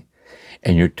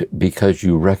 And because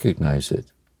you recognize it.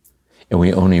 And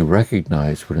we only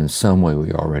recognize what in some way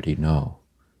we already know.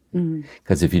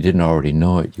 Because if you didn't already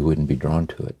know it, you wouldn't be drawn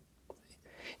to it.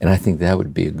 And I think that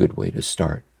would be a good way to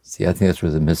start. See, I think that's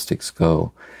where the mystics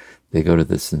go. They go to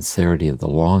the sincerity of the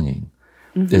longing.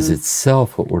 Mm-hmm. Is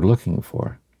itself what we're looking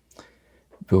for.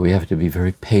 But we have to be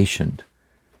very patient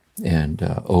and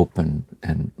open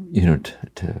and,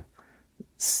 to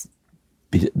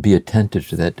be attentive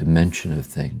to that dimension of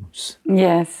things.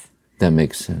 Yes. That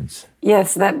makes sense.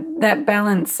 Yes, that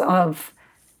balance of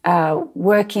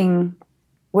working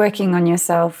on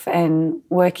yourself and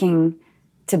working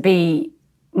to be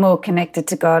more connected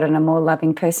to God and a more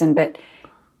loving person, but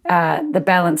the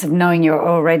balance of knowing you're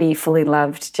already fully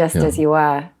loved just as you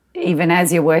are, even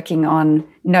as you're working on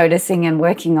noticing and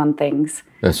working on things.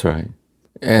 That's right.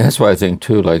 And that's why I think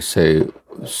too, like say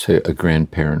a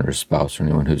grandparent or a spouse or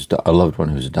anyone a loved one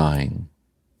who's dying.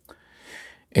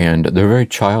 And they're very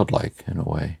childlike in a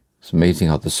way. It's amazing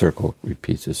how the circle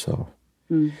repeats itself.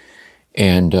 Mm.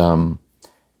 And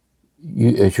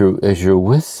as you're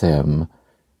with them,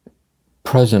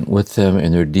 present with them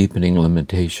in their deepening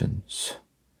limitations,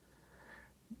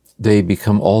 they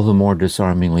become all the more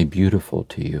disarmingly beautiful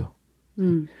to you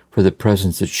for the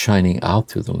presence that's shining out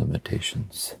through the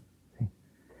limitations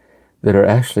that are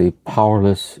actually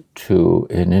powerless to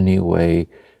in any way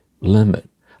limit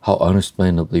how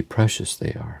unexplainably precious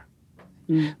they are.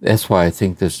 That's why I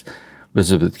think this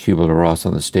Elizabeth Kubler-Ross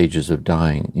on the stages of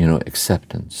dying,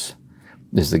 acceptance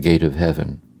is the gate of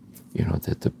heaven.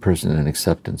 That the person in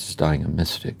acceptance is dying a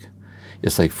mystic.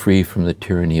 It's like free from the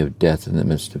tyranny of death in the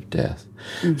midst of death.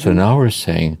 Mm-hmm. So now we're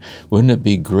saying, wouldn't it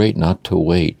be great not to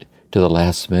wait to the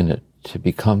last minute to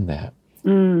become that?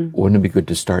 Wouldn't it be good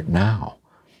to start now?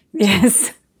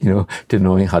 Yes. To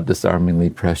knowing how disarmingly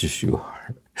precious you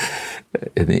are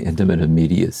in the intimate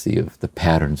immediacy of the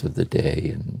patterns of the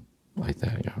day and like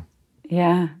that,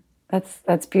 Yeah,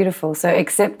 that's beautiful. So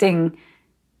accepting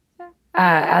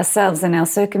ourselves and our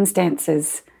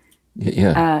circumstances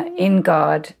in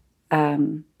God,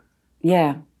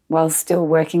 while still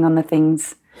working on the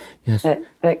things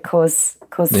that cause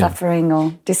suffering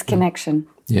or disconnection.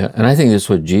 Yeah, and I think that's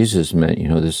what Jesus meant.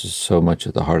 This is so much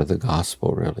at the heart of the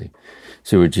gospel, really.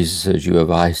 See where Jesus says, you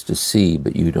have eyes to see,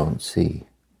 but you don't see.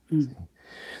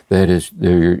 That is,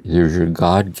 there's your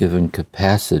God-given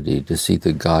capacity to see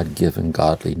the God-given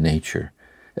godly nature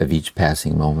of each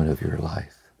passing moment of your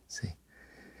life. See?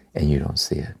 And you don't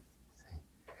see it. See?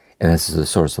 And this is the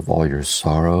source of all your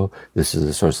sorrow. This is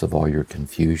the source of all your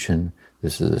confusion.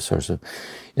 This is the source of...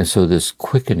 And so this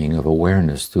quickening of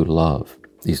awareness through love,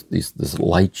 this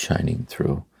light shining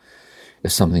through,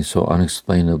 is something so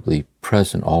unexplainably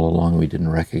present all along we didn't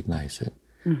recognize it.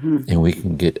 And we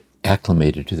can get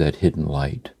acclimated to that hidden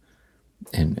light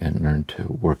and learn to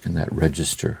work in that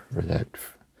register or that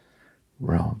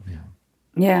realm.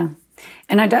 Yeah.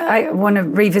 And I want to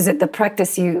revisit the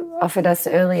practice you offered us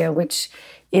earlier, which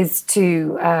is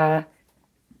to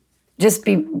just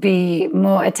be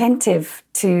more attentive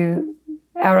to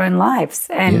our own lives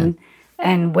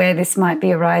and where this might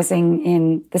be arising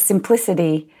in the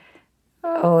simplicity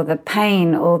or the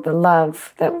pain or the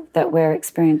love that we're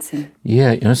experiencing.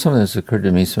 Yeah, something that's occurred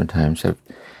to me sometimes.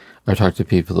 I talk to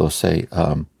people, they'll say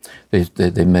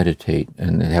they meditate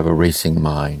and they have a racing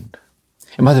mind.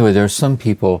 And by the way, there are some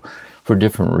people, for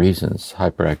different reasons,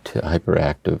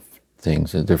 hyperactive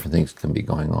things and different things can be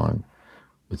going on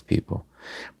with people.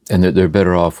 And they're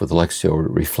better off with Lectio or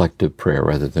reflective prayer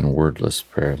rather than wordless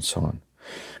prayer and so on.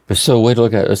 But so a way to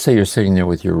look at it, let's say you're sitting there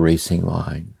with your racing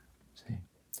mind. See?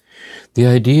 The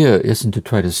idea isn't to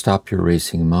try to stop your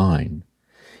racing mind.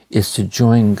 It's to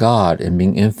join God in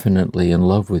being infinitely in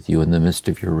love with you in the midst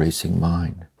of your racing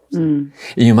mind. And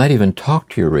you might even talk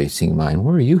to your racing mind.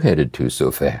 Where are you headed to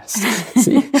so fast?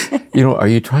 See? Are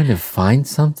you trying to find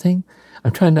something?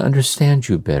 I'm trying to understand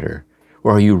you better.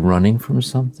 Or are you running from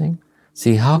something?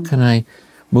 See, how can I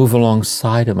move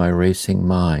alongside of my racing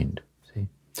mind? See?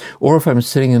 Or if I'm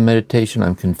sitting in meditation,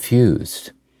 I'm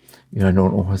confused. I don't know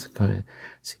what's going to...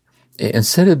 See?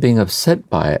 Instead of being upset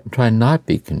by it, I'm trying not to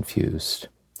be confused.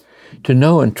 To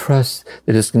know and trust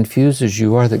that as confused as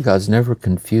you are, that God's never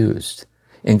confused.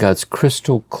 And God's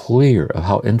crystal clear of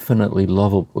how infinitely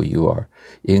lovable you are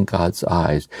in God's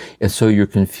eyes. And so your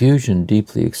confusion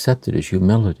deeply accepted as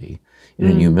humility. And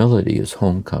in humility is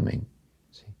homecoming.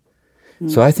 See?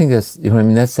 So I think that's,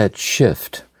 that's that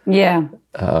shift. Yeah.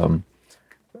 That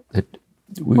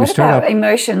what about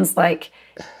emotions like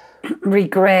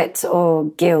regret or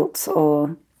guilt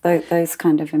or those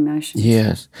kind of emotions?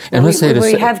 Yes. And let's say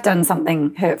we have done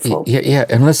something hurtful. Yeah.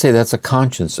 And let's say that's a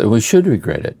conscience, and we should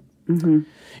regret it.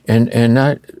 And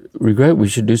not regret, we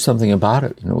should do something about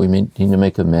it. We need to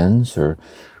make amends or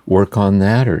work on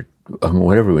that or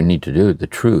whatever we need to do. The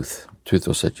truth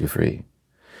will set you free.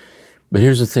 But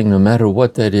here's the thing, no matter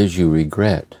what that is you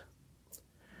regret,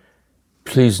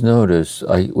 please notice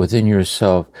within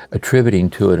yourself attributing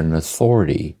to it an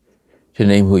authority to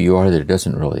name who you are that it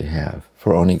doesn't really have.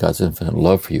 For only God's infinite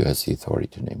love for you has the authority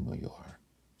to name who you are.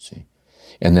 See?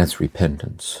 And that's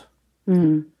repentance.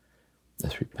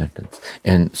 That's repentance.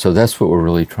 And so that's what we're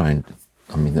really trying to,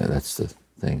 that's the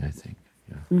thing, I think.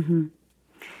 Yeah.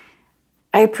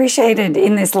 I appreciated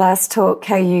in this last talk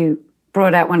how you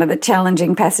brought out one of the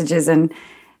challenging passages, and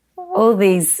all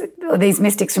these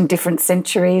mystics from different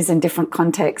centuries and different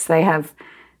contexts, they have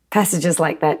passages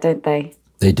like that, don't they?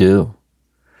 They do.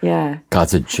 Yeah.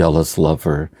 God's a jealous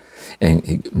lover, and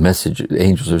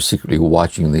angels are secretly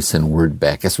watching. They send word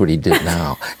back. That's what he did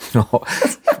now.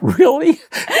 Really?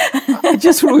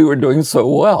 Just when we were doing so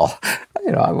well.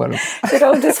 It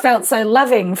all just felt so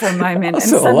loving for a moment, and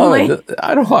so suddenly...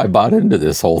 I don't know how I bought into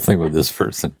this whole thing with this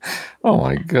person. Oh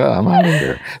my God, I'm out of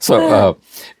here. So,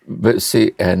 but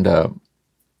see, and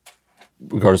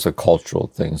regardless of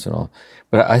cultural things and all,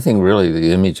 but I think really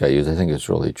the image I use, I think is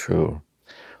really true.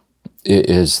 It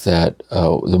is that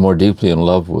the more deeply in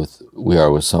love we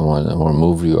are with someone, the more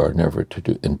moved we are never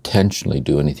to intentionally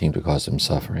do anything to cause them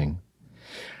suffering.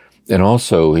 And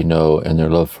also we know in their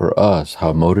love for us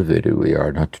how motivated we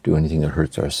are not to do anything that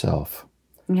hurts ourselves.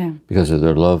 Yeah. Because of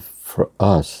their love for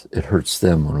us, it hurts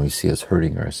them when we see us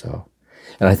hurting ourselves.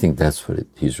 And I think that's what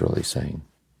he's really saying.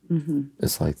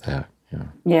 It's like that. Yeah.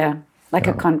 Yeah. Like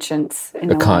a conscience.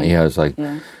 Yeah, it's like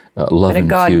love infused. But a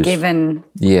God-given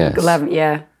love,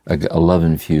 yeah. A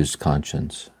love-infused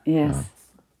conscience. Yes.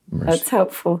 That's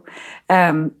helpful.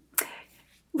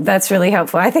 That's really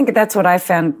helpful. I think that's what I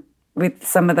found with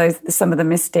some of the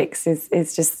mystics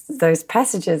is just those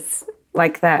passages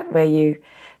like that where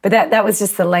but that was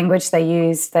just the language they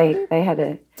used. They had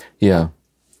a... Yeah.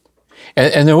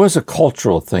 And there was a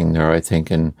cultural thing there, I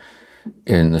think, in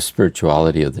the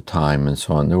spirituality of the time and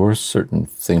so on. There were certain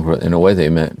things where, in a way, they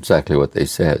meant exactly what they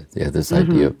said. They had this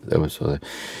idea that was so.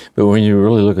 But when you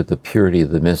really look at the purity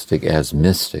of the mystic as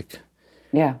mystic,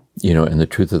 and the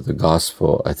truth of the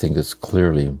gospel, I think is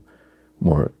clearly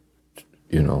more,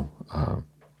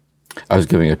 I was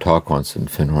giving a talk once in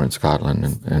Findhorn,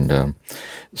 Scotland, and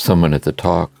someone at the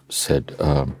talk said,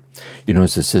 it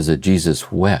says that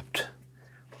Jesus wept,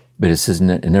 but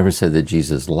it never said that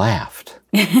Jesus laughed.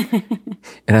 And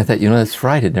I thought, that's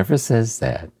right, it never says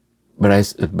that. But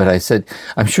I said,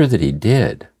 I'm sure that he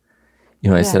did.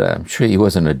 I said, I'm sure he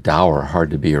wasn't a dour, hard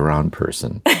to be around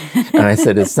person. And I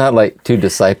said, it's not like two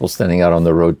disciples standing out on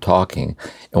the road talking,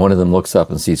 and one of them looks up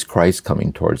and sees Christ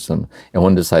coming towards them, and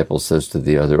one disciple says to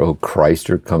the other, "Oh, Christ,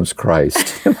 here comes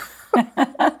Christ."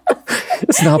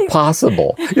 It's not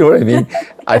possible. You know what I mean?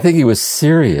 I think he was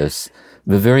serious,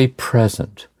 but very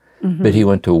present. Mm-hmm. But he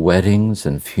went to weddings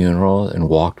and funerals and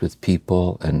walked with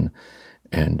people, but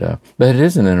it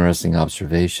is an interesting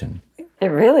observation. It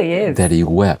really is. That he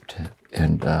wept.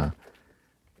 And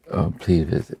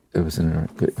please, it was a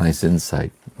nice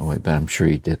insight. But I'm sure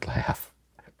he did laugh.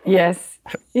 Yes.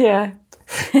 Yeah.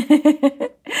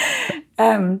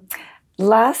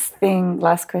 Last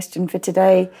question for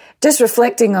today. Just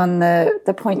reflecting on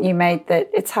the point you made that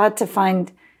it's hard to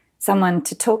find someone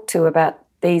to talk to about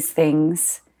these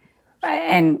things.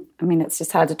 And I mean, it's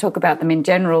just hard to talk about them in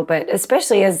general, but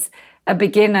especially as a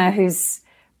beginner who's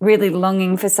really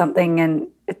longing for something, and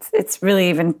it's really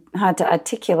even hard to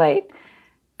articulate.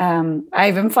 I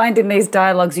even find in these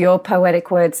dialogues your poetic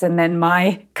words and then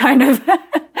my kind of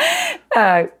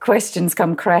questions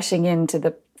come crashing into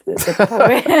the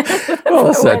poet. Well,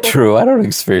 that's not true. I don't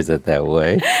experience it that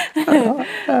way.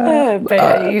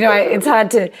 But it's hard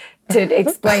to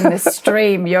explain the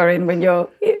stream you're in when you're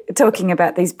talking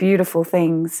about these beautiful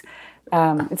things.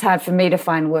 It's hard for me to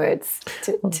find words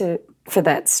for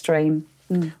that stream.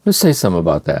 Mm. Let's say something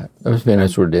about that. It was very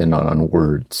nice word to end on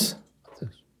words.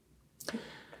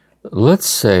 Let's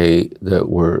say that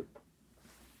we're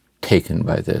taken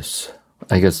by this.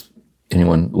 I guess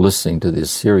anyone listening to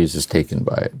this series is taken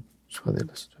by it. That's why they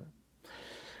listen to it.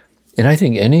 And I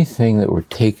think anything that we're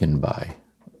taken by,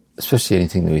 especially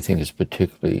anything that we think is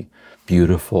particularly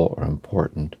beautiful or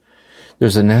important,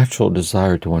 there's a natural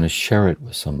desire to want to share it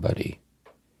with somebody.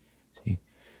 See?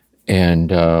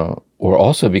 And or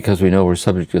also because we know we're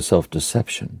subject to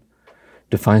self-deception,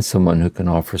 to find someone who can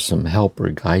offer some help or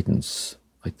guidance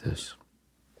like this.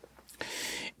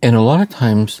 And a lot of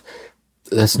times,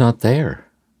 that's not there.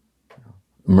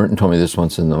 Merton told me this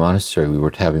once in the monastery. We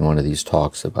were having one of these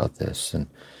talks about this, and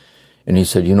he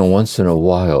said, once in a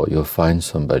while you'll find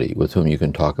somebody with whom you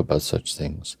can talk about such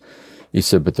things. He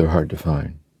said, but they're hard to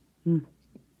find. Mm.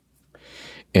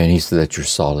 And he said, that's your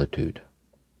solitude.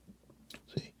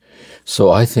 See? So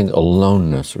I think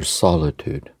aloneness or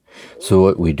solitude. So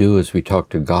what we do is we talk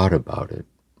to God about it,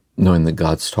 knowing that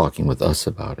God's talking with us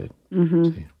about it.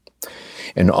 Mm-hmm.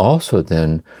 And also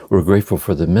then we're grateful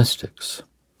for the mystics.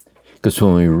 Because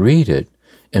when we read it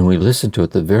and we listen to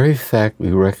it, the very fact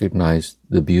we recognize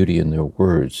the beauty in their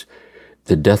words,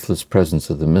 the deathless presence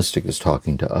of the mystic is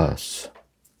talking to us.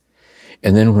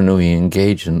 And then when we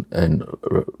engage in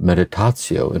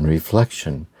meditatio, in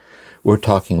reflection, we're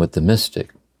talking with the mystic,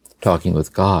 talking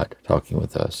with God, talking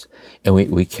with us. And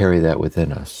we carry that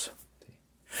within us.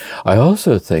 I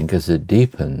also think as it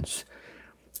deepens,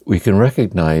 we can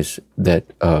recognize that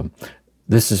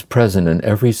this is present in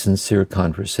every sincere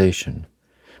conversation,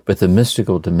 but the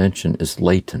mystical dimension is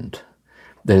latent.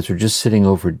 That is, we're just sitting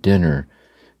over dinner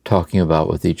talking about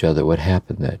with each other what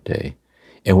happened that day,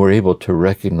 and we're able to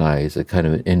recognize a kind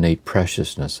of an innate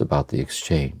preciousness about the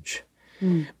exchange.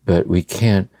 Mm. But we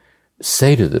can't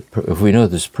say to if we know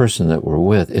this person that we're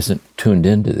with isn't tuned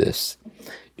into this,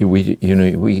 we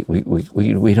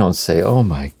don't say, "Oh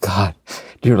my God,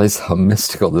 do you realize how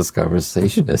mystical this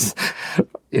conversation is?"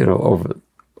 Over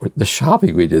the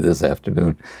shopping we did this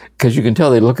afternoon, because you can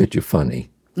tell they look at you funny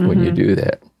when you do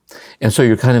that, and so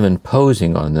you're kind of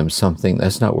imposing on them something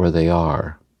that's not where they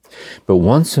are. But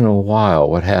once in a while,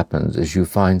 what happens is you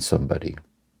find somebody,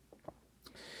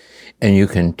 and you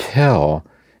can tell.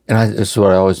 And this is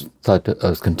what I always thought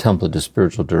of contemplative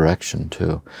spiritual direction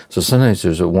too. So sometimes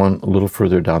there's a little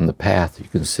further down the path you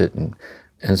can sit and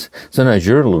sometimes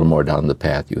you're a little more down the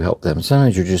path, you help them.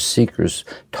 Sometimes you're just seekers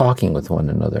talking with one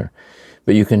another.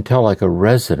 But you can tell like a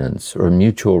resonance or a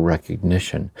mutual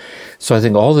recognition. So I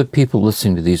think all the people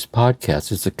listening to these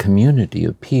podcasts, it's a community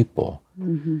of people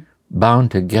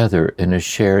bound together in a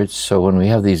shared, so when we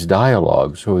have these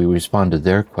dialogues where we respond to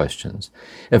their questions,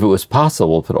 if it was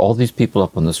possible, put all these people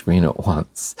up on the screen at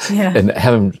once and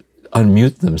have them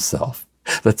unmute themselves.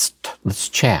 Let's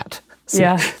chat. See,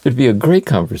 it'd be a great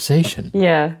conversation.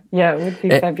 Yeah, it would be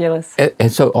fabulous. And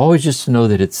so always just to know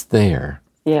that it's there.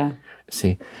 Yeah.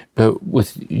 See, but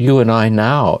with you and I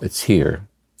now, it's here.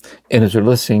 And as they're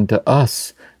listening to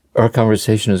us, our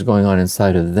conversation is going on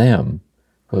inside of them,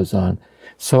 goes on.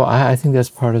 So I think that's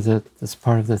part of the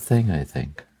thing, I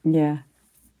think. Yeah.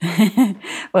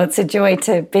 Well, it's a joy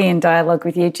to be in dialogue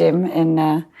with you, Jim,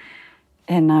 and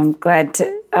I'm glad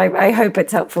to. I hope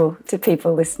it's helpful to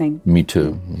people listening. Me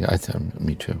too. Yeah,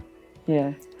 me too.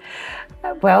 Yeah.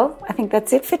 Well, I think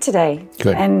that's it for today.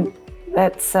 Good. And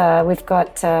that's we've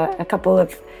got a couple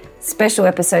of special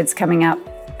episodes coming up,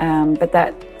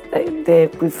 but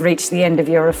we've reached the end of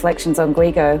your reflections on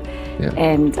Guigo,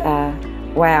 and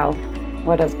wow,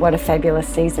 what a fabulous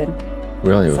season!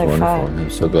 Really, it was so wonderful. Far. I'm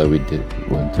so glad we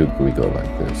went through Guigo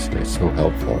like this. It's so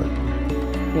helpful.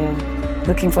 Yeah,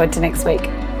 looking forward to next week.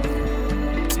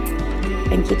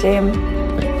 Thank you, Jim.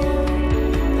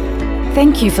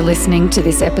 Thank you for listening to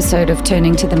this episode of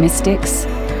Turning to the Mystics,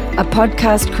 a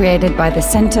podcast created by the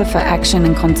Center for Action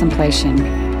and Contemplation.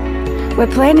 We're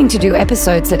planning to do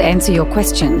episodes that answer your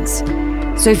questions.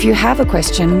 So if you have a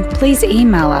question, please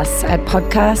email us at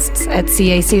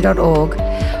podcasts@cac.org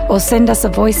or send us a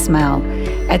voicemail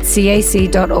at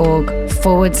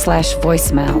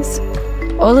cac.org/voicemails.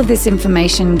 All of this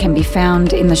information can be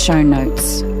found in the show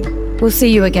notes. We'll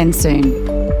see you again soon.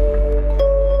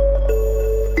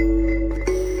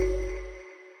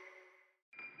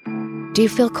 Do you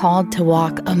feel called to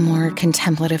walk a more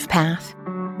contemplative path?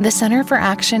 The Center for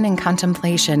Action and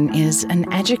Contemplation is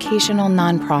an educational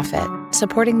nonprofit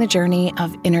supporting the journey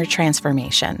of inner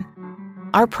transformation.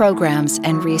 Our programs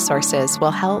and resources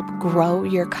will help grow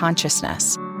your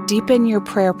consciousness, deepen your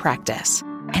prayer practice,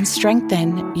 and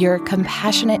strengthen your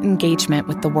compassionate engagement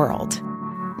with the world.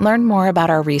 Learn more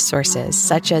about our resources,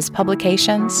 such as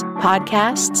publications,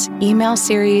 podcasts, email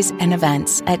series, and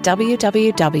events at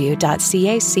www.cac.org.